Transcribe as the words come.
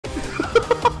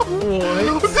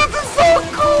What? This is so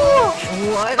cool!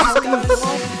 What?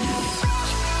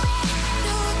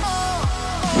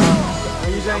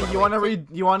 You wanna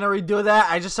redo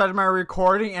that? I just started my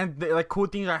recording and like cool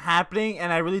things are happening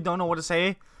and I really don't know what to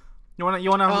say. You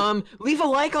wanna leave a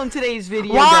like on today's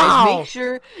video, wow! guys. Make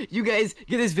sure you guys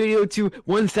get this video to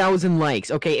 1,000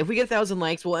 likes. Okay, if we get 1,000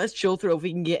 likes, we'll ask Chillthrill if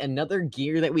we can get another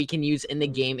gear that we can use in the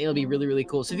game. It'll be really, really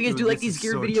cool. So if you guys do like these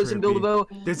gear videos in Build-A-Bow,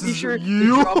 be sure to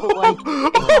drop a like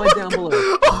and comment down below.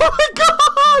 Oh my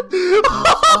god!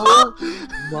 Oh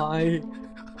my!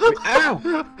 Wait, ow!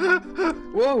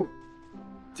 Whoa!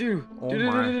 Dude,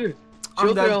 I'm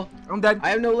dead. I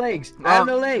have no legs. I have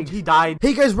no legs. He died.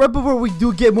 Hey guys, right before we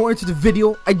do get more into the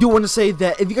video, I do want to say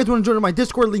that if you guys want to join my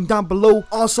Discord, link down below.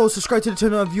 Also, subscribe to the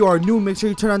channel if you are new. Make sure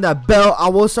you turn on that bell. I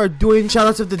will start doing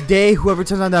shoutouts of the day. Whoever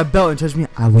turns on that bell, and trust me,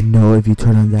 I would know if you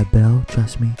turn on that bell.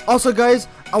 Trust me. Also, guys,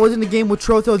 I was in the game with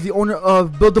Trotho, the owner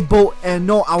of Build-A-Boat, and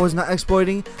no, I was not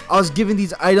exploiting. I was given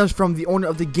these items from the owner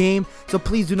of the game. So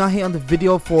please do not hate on the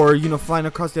video for, you know, flying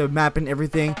across the map and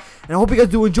everything. And I hope you guys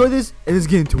do enjoy this, and let's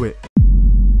get into it.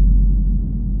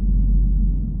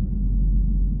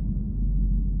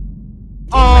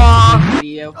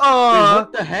 Wait,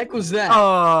 what the heck was that?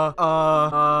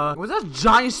 Was that a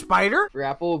giant spider?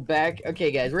 Grapple back.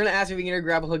 Okay, guys, we're gonna ask if we can get our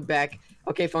grapple hook back.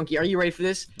 Okay, Funky, are you ready for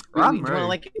this? I'm you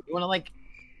ready. You wanna like?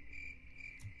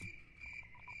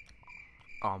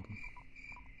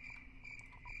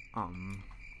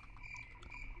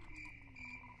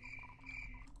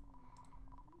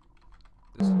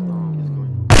 This is oh!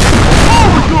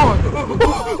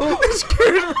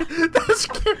 That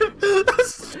scared me! That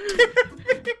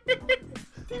scared me!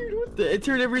 Dude, what the? It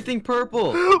turned everything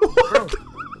purple! What?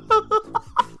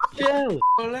 Chill!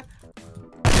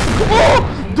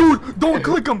 Oh! Dude, don't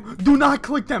click them! Do not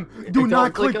click them! Do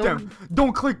not click them! them!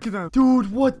 Don't click them!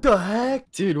 Dude, what the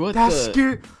heck? Dude, what that the?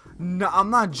 Scared. No, I'm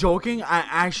not joking. I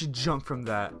actually jumped from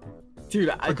that. Dude,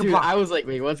 I was like,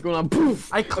 wait, what's going on?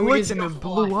 Poof! I clicked and it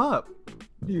blew up.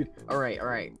 Dude, alright,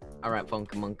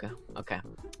 Funka Monka. Okay.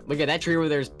 Look at that tree over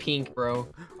there is pink, bro.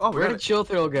 Oh, where did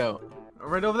Chillthrill go?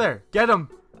 Right over there. Get him.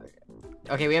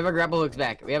 Okay, we have our grapple hooks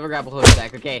back.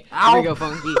 Okay, ow. Here we go,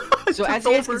 Funky. So as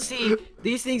you guys can see,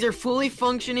 these things are fully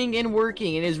functioning and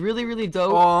working. It is really, really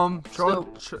dope.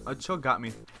 Chill got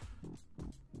me.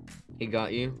 He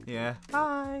got you? Yeah.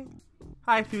 Hi.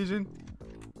 Hi, Fusion.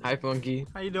 Hi, Funky.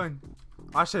 How you doing?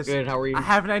 Watch this. Good, how are you? I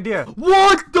have an idea.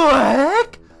 What the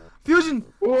heck? Fusion.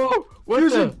 Whoa, what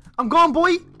Fusion. the? I'm gone,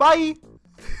 boy. Bye.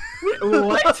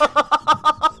 What?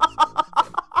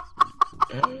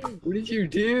 What did you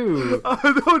do? I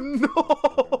don't know.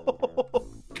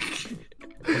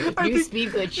 You speed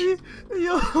glitch.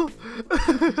 Yo.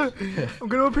 I'm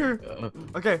gonna up here.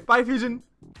 Okay, bye, Fusion.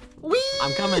 Whee!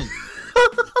 I'm coming.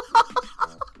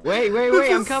 Wait,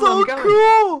 I'm coming. So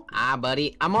cool. Ah,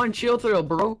 buddy, I'm on Chillthrill,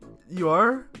 bro. You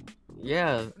are?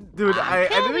 Yeah. Dude, I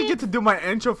didn't get to do my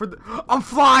intro for the. I'm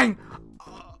flying.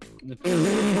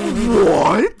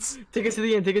 What? Take us to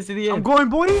the end. I'm going,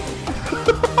 boy.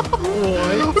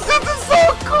 What? This is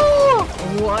so cool.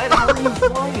 What? How are you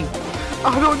flying?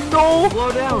 I don't know.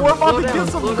 Slow down. We're about to get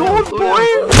some gold, boy.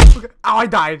 Okay. Ow, I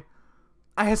died.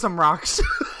 I hit some rocks.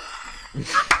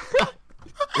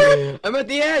 I'm at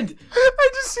the end. I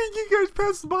just seen you guys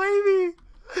pass by me.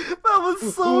 That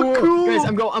was so cool. Guys,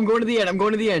 I'm going to the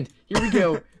end. Here we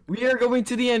go. We are going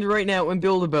to the end right now in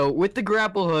Build-A-Bow with the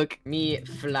grapple hook. Me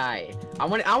fly. I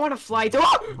want to fly to.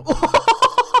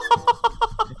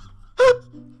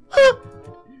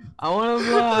 I want to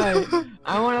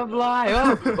fly.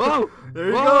 Oh, there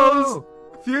he goes.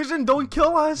 Fusion, don't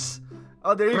kill us.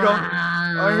 Oh, there you go.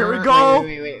 Oh, here we go.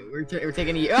 Wait. We're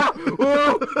taking a.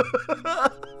 Oh.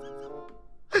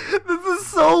 This is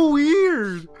so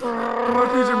weird. Come on,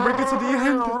 Fusion, bring it to the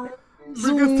end.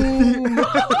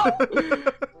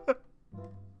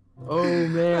 Oh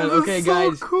man. Okay, so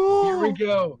guys. Cool. Here we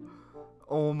go.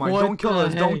 Oh my! Don't kill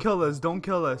us! Don't kill us! Don't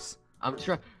kill us! I'm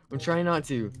trying not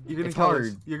to. You're gonna it's kill hard.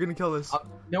 us. You're gonna kill us.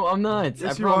 No, I'm not.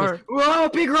 Yes, I promise. you are. Whoa,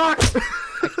 big rocks!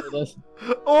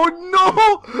 Oh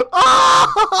no!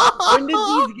 Ah! When did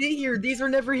these get here? These were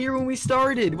never here when we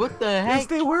started. What the heck? Yes,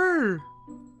 they were.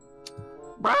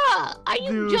 Bruh, are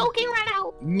you joking right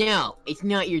now? No, it's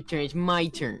not your turn. It's my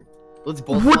turn. Let's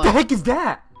both. What the heck is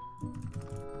that?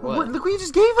 What? Look what you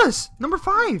just gave us. Number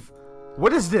 5.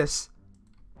 What is this?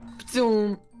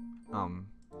 Zoom.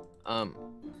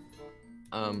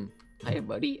 Hey,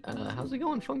 buddy. How's it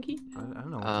going, Funky? I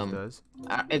don't know what it does.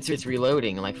 It's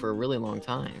reloading like for a really long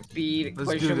time. Speed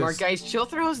question mark, guys.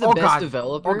 Chillthrill is the best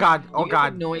developer. Oh god. Oh you god.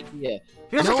 have no idea.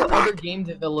 Here's no other game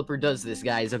developer does this,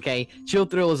 guys. Okay.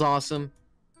 Chillthrill is awesome.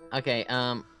 Okay.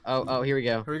 Oh, here we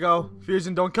go. Here we go.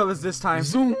 Fusion, don't kill us this time.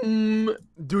 Zoom.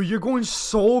 Dude, you're going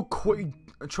so quick.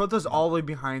 Trota's all the way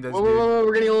behind us, dude. Whoa,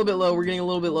 we're getting a little bit low. We're getting a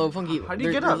little bit low. Funky. How do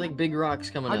you get up? There's like big rocks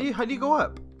coming up. How do you go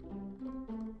up?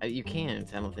 You can't,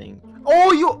 I don't think.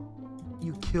 Oh,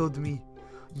 you killed me.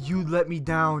 You let me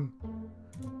down.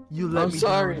 You let me I'm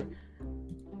sorry. down.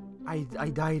 I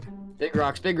died. Big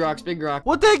rocks, big rocks, big rocks.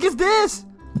 What the heck is this?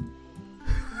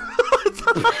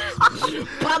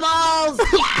 Bubbles!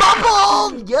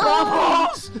 Bubbles! Yeah!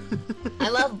 Bubbles! I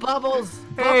love bubbles.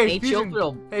 Hey, chill Fusion.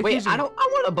 thrill. Hey, Wait, Fusion. I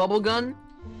want a bubble gun.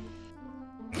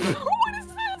 What is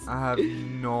this? I have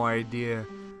no idea.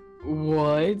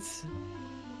 What?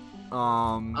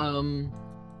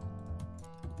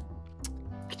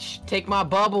 Take my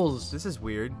bubbles. This is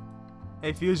weird.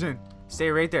 Hey, Fusion, stay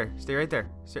right there. Stay right there.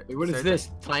 Wait, what is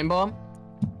this? Time bomb?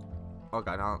 Oh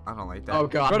god, I don't like that. Oh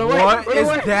god. Run away! What run is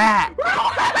away.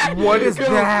 that? What is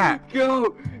that?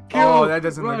 Go! Oh, that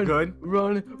doesn't look good.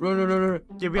 Run.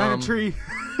 Get behind a tree.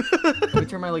 Let me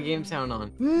turn my game sound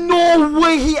on. No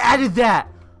way he added that.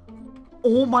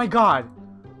 Oh my god.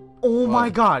 Oh my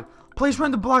What? god. Place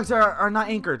random blocks that are not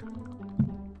anchored.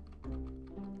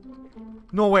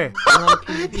 No way. Turn on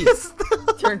PvP. Yes.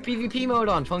 Turn PvP mode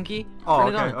on, Funky.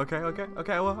 Oh, Turn it okay, on.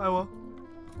 okay. I will.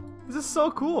 This is so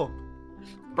cool.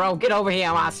 Bro, get over here.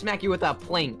 I'm gonna smack you with a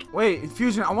plank. Wait,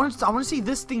 Fusion, I want to see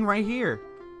this thing right here.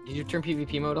 Did you turn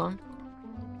PvP mode on?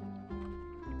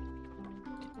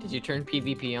 Did you turn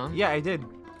PvP on? Yeah, I did.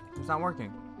 It's not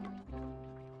working.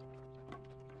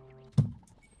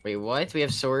 Wait, what? We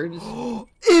have swords?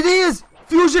 It is!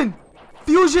 Fusion!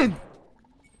 Fusion!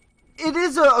 It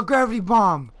is a gravity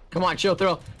bomb. Come on, chill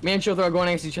throw. Me and chill throw are going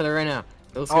next to each other right now.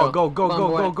 Let's Oh, go. go, Come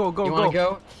on, boy. go, You wanna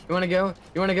go? You wanna go?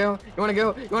 You wanna go? You wanna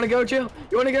go? You wanna go, chill?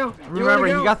 You wanna go? Remember,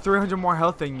 you he got 300 more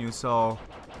health than you, so...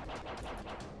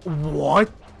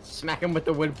 What? Smack him with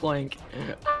the wood plank.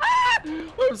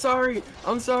 I'm sorry.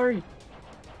 I'm sorry.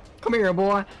 Come here,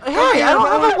 boy. Hey, Come here, I don't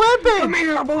have a boy. weapon! Come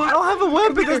here, boy. I don't have a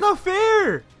weapon, Come that's here. not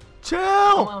fair! Chill!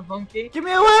 Come on, Funky. Give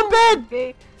me a weapon!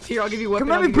 Okay. Here, I'll give you a weapon.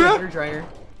 Come at I'll me, give you a bro. hair dryer.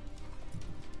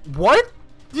 What?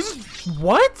 You just...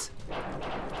 What?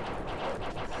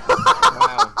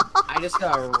 Wow. I just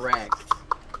got wrecked.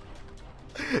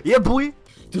 Yeah, boy.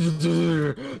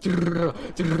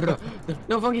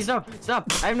 No, Funky, stop.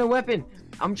 Stop. I have no weapon.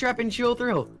 I'm trapping chill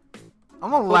thrill. I'm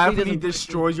gonna laugh when he doesn't push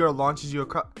destroys you or launches you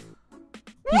across.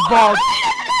 He's bald.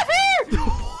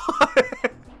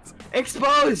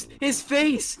 Exposed! His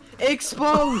face!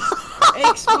 Exposed!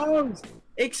 Exposed!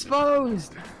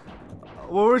 Exposed!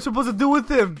 What were we supposed to do with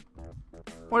him?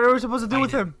 What are we supposed to do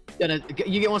with him?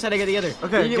 You get one side, I get the other.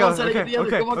 Okay, you get go, one side, I get the other.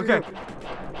 okay, Come on, okay. come on.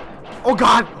 Oh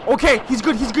god. Okay, he's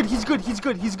good. He's good. He's good. He's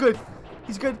good. He's good.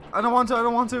 He's good. I don't want to. I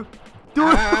don't want to. Do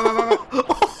it.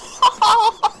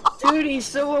 Dude, he's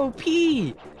so OP.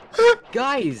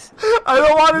 Guys, I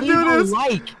don't want to leave do a this.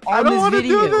 like I on don't this wanna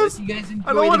do video this. if you guys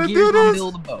I don't enjoy wanna the do Gears on this.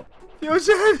 Build-A-Boat. Yo,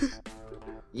 shit.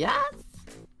 Yes.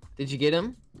 Did you get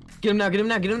him? Get him now. Get him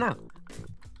now. Get him now.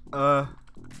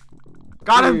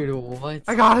 Got him. Dude, what?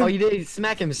 I got him. Oh, you did.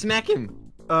 Smack him. Smack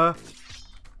him. Oh!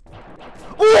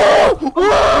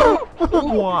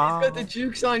 Wow. He's got the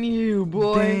jukes on you,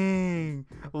 boy. Dang.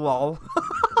 Lol.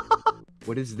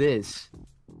 What is this?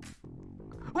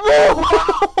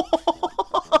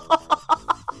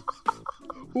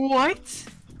 What?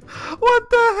 What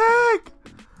the heck?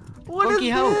 What Funky,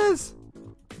 is help. this?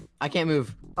 I can't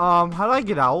move. How do I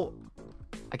get out?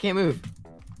 I can't move.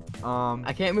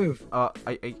 I can't move.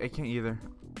 I can't either.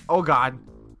 Oh god.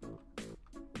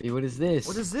 Wait, what is this?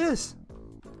 What is this?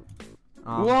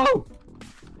 Whoa!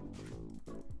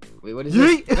 Wait, what is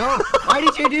Yeet. this? No! Why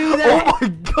did you do that? Oh my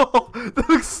god! That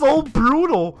looks so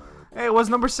brutal! Hey, what's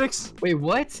number 6? Wait,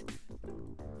 what?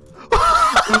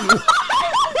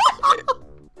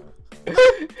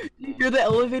 You hear the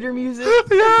elevator music?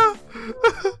 Yeah!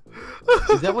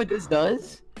 Is that what this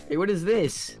does? Hey, what is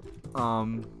this?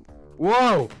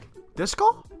 Whoa!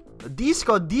 Disco?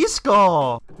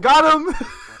 Disco! Got him!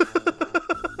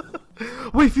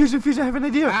 Wait, Fusion, I have an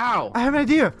idea! Ow! I have an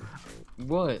idea!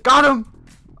 What? Got him!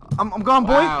 I'm gone,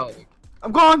 boy! Wow.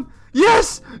 I'm gone!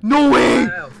 Yes! No way!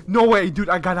 Wow. No way, dude,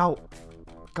 I got out!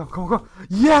 Go!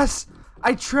 Yes!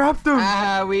 I trapped him!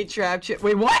 Ah, we trapped you.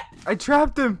 Wait, what? I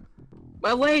trapped him!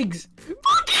 My legs!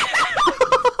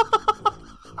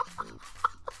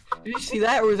 Did you see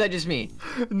that, or was that just me?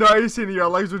 No, I didn't see any. Your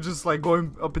legs were just like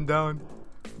going up and down.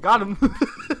 Got him!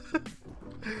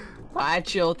 Bye,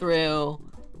 chill thrill.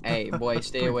 Hey, boy,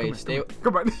 stay away.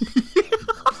 Come on.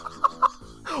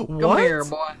 What? Come here,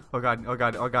 boy. Oh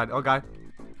god.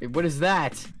 Wait, what is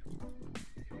that?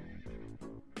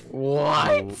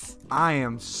 What? I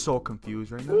am so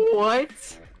confused right now. What?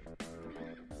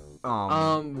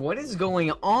 What is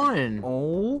going on?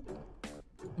 Oh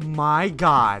my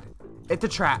god. It's a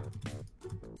trap.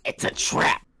 It's a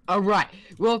trap. Alright,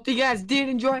 well, if you guys did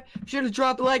enjoy, be sure to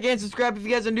drop a like and subscribe. If you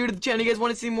guys are new to the channel, you guys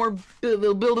want to see more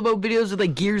buildable videos with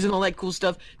like gears and all that cool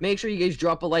stuff, make sure you guys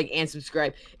drop a like and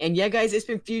subscribe. And yeah, guys, it's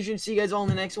been Fusion. See you guys all in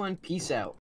the next one. Peace out.